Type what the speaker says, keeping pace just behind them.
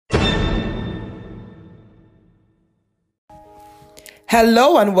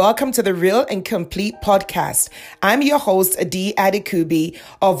Hello and welcome to the Real and Complete podcast. I'm your host, Adi Adekubi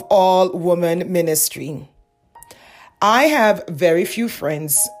of All Woman Ministry. I have very few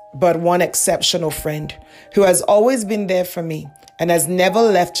friends, but one exceptional friend who has always been there for me and has never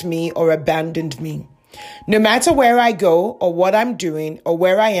left me or abandoned me. No matter where I go or what I'm doing or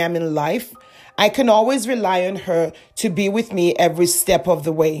where I am in life, I can always rely on her to be with me every step of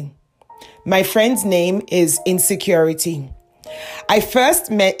the way. My friend's name is Insecurity. I first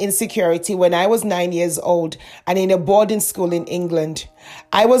met Insecurity when I was 9 years old and in a boarding school in England.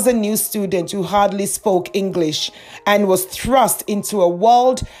 I was a new student who hardly spoke English and was thrust into a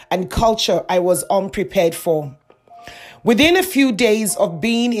world and culture I was unprepared for. Within a few days of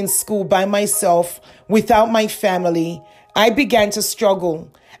being in school by myself, without my family, I began to struggle.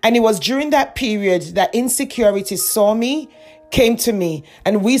 And it was during that period that Insecurity saw me, came to me,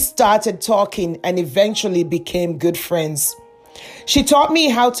 and we started talking and eventually became good friends. She taught me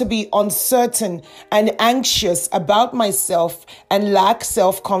how to be uncertain and anxious about myself and lack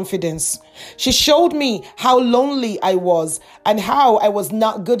self-confidence. She showed me how lonely I was and how I was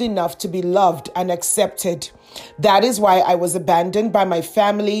not good enough to be loved and accepted. That is why I was abandoned by my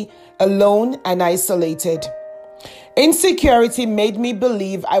family, alone and isolated. Insecurity made me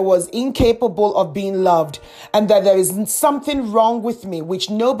believe I was incapable of being loved and that there is something wrong with me which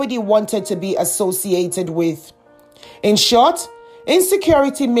nobody wanted to be associated with. In short,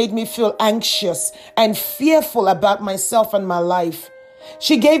 Insecurity made me feel anxious and fearful about myself and my life.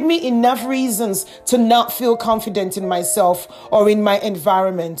 She gave me enough reasons to not feel confident in myself or in my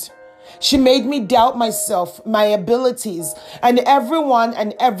environment. She made me doubt myself, my abilities, and everyone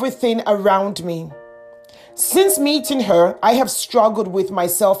and everything around me. Since meeting her, I have struggled with my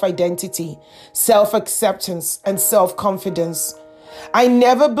self-identity, self-acceptance, and self-confidence. I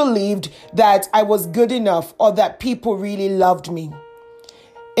never believed that I was good enough or that people really loved me.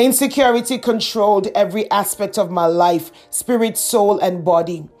 Insecurity controlled every aspect of my life, spirit, soul, and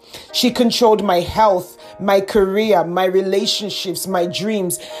body. She controlled my health, my career, my relationships, my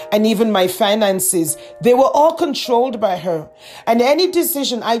dreams, and even my finances. They were all controlled by her. And any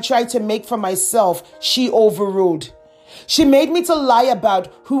decision I tried to make for myself, she overruled. She made me to lie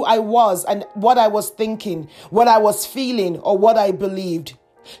about who I was and what I was thinking, what I was feeling, or what I believed.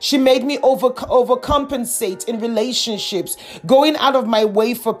 She made me overcompensate in relationships, going out of my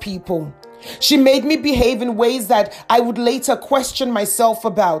way for people. She made me behave in ways that I would later question myself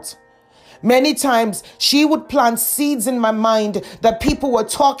about. Many times, she would plant seeds in my mind that people were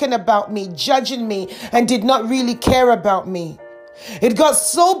talking about me, judging me, and did not really care about me. It got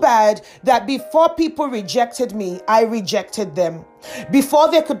so bad that before people rejected me, I rejected them. Before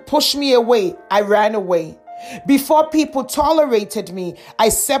they could push me away, I ran away. Before people tolerated me, I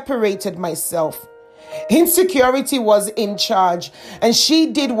separated myself. Insecurity was in charge, and she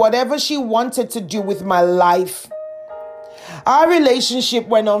did whatever she wanted to do with my life. Our relationship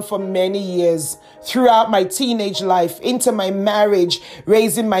went on for many years, throughout my teenage life, into my marriage,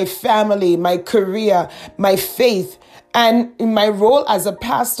 raising my family, my career, my faith, and in my role as a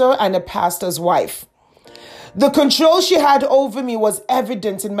pastor and a pastor's wife. The control she had over me was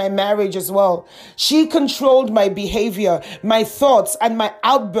evident in my marriage as well. She controlled my behavior, my thoughts, and my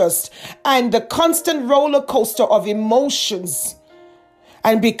outbursts, and the constant roller coaster of emotions.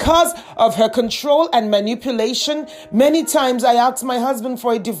 And because of her control and manipulation, many times I asked my husband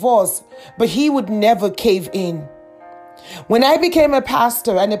for a divorce, but he would never cave in. When I became a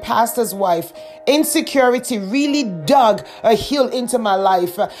pastor and a pastor's wife, Insecurity really dug a heel into my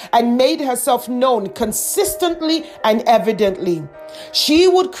life and made herself known consistently and evidently. She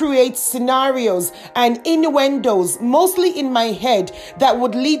would create scenarios and innuendos, mostly in my head, that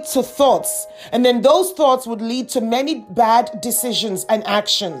would lead to thoughts. And then those thoughts would lead to many bad decisions and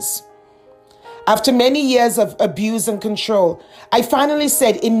actions. After many years of abuse and control, I finally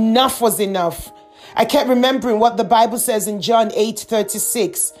said enough was enough. I kept remembering what the Bible says in John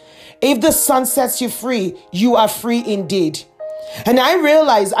 8:36. If the Son sets you free, you are free indeed. And I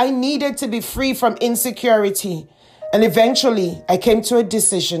realized I needed to be free from insecurity. And eventually I came to a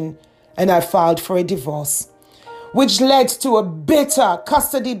decision and I filed for a divorce, which led to a bitter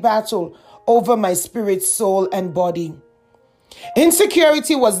custody battle over my spirit, soul, and body.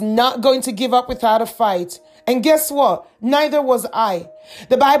 Insecurity was not going to give up without a fight. And guess what? Neither was I.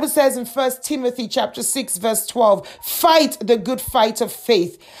 The Bible says in 1 Timothy chapter 6, verse 12, fight the good fight of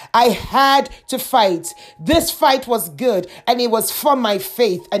faith. I had to fight. This fight was good and it was for my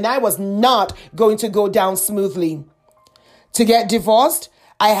faith, and I was not going to go down smoothly. To get divorced,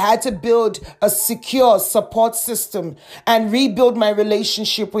 I had to build a secure support system and rebuild my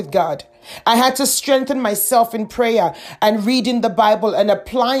relationship with God. I had to strengthen myself in prayer and reading the Bible and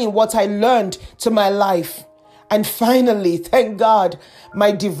applying what I learned to my life. And finally, thank God,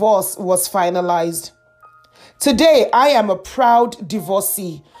 my divorce was finalized. Today, I am a proud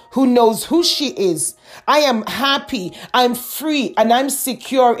divorcee who knows who she is. I am happy, I'm free, and I'm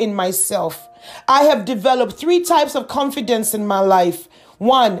secure in myself. I have developed 3 types of confidence in my life.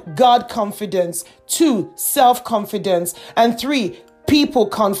 1, God confidence. 2, self-confidence. And 3, people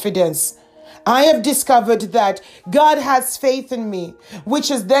confidence. I have discovered that God has faith in me, which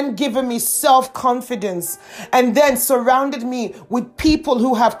has then given me self-confidence and then surrounded me with people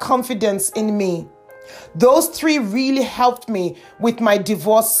who have confidence in me. Those 3 really helped me with my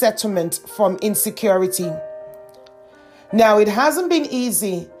divorce settlement from insecurity. Now, it hasn't been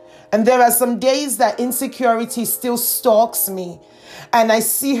easy, and there are some days that insecurity still stalks me, and I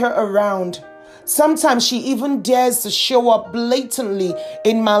see her around. Sometimes she even dares to show up blatantly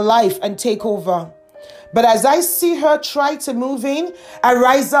in my life and take over. But as I see her try to move in, I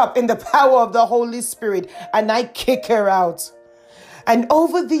rise up in the power of the Holy Spirit and I kick her out. And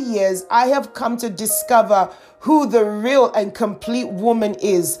over the years, I have come to discover who the real and complete woman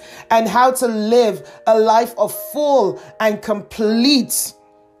is and how to live a life of full and complete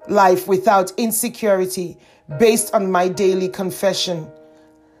life without insecurity based on my daily confession.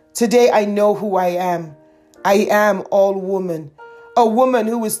 Today, I know who I am. I am all woman, a woman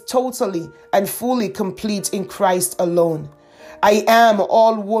who is totally and fully complete in Christ alone. I am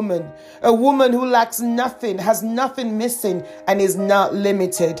all woman, a woman who lacks nothing, has nothing missing, and is not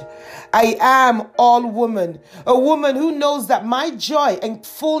limited. I am all woman, a woman who knows that my joy and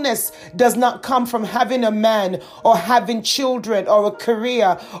fullness does not come from having a man or having children or a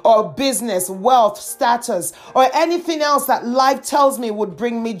career or business, wealth, status, or anything else that life tells me would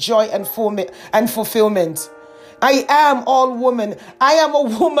bring me joy and fulfillment. I am all woman. I am a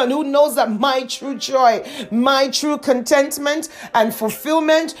woman who knows that my true joy, my true contentment and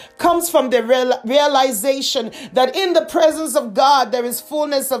fulfillment comes from the realization that in the presence of God there is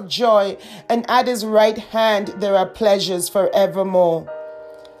fullness of joy, and at his right hand there are pleasures forevermore.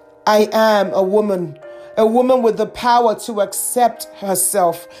 I am a woman with the power to accept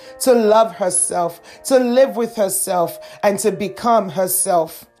herself, to love herself, to live with herself, and to become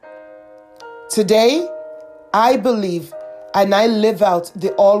herself. Today, I believe and I live out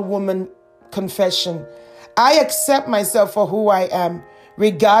the all-woman confession. I accept myself for who I am,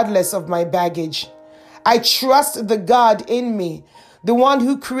 regardless of my baggage. I trust the God in me, the one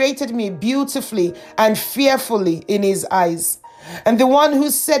who created me beautifully and fearfully in his eyes, and the one who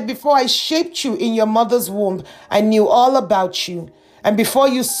said, before I shaped you in your mother's womb, I knew all about you. And before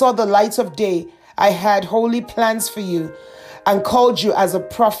you saw the light of day, I had holy plans for you and called you as a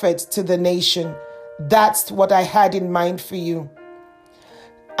prophet to the nation. That's what I had in mind for you.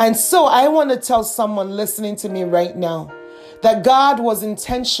 And so I want to tell someone listening to me right now that God was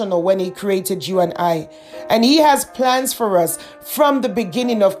intentional when he created you and I. And he has plans for us from the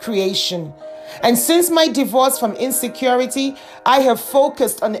beginning of creation. And since my divorce from insecurity, I have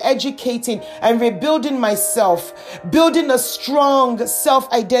focused on educating and rebuilding myself, building a strong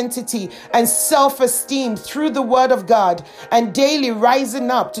self-identity and self-esteem through the word of God, and daily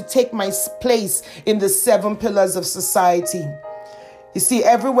rising up to take my place in the 7 pillars of society. You see,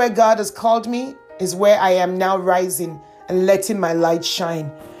 everywhere God has called me is where I am now rising and letting my light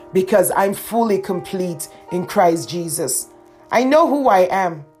shine, because I'm fully complete in Christ Jesus. I know who I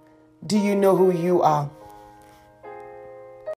am. Do you know who you are?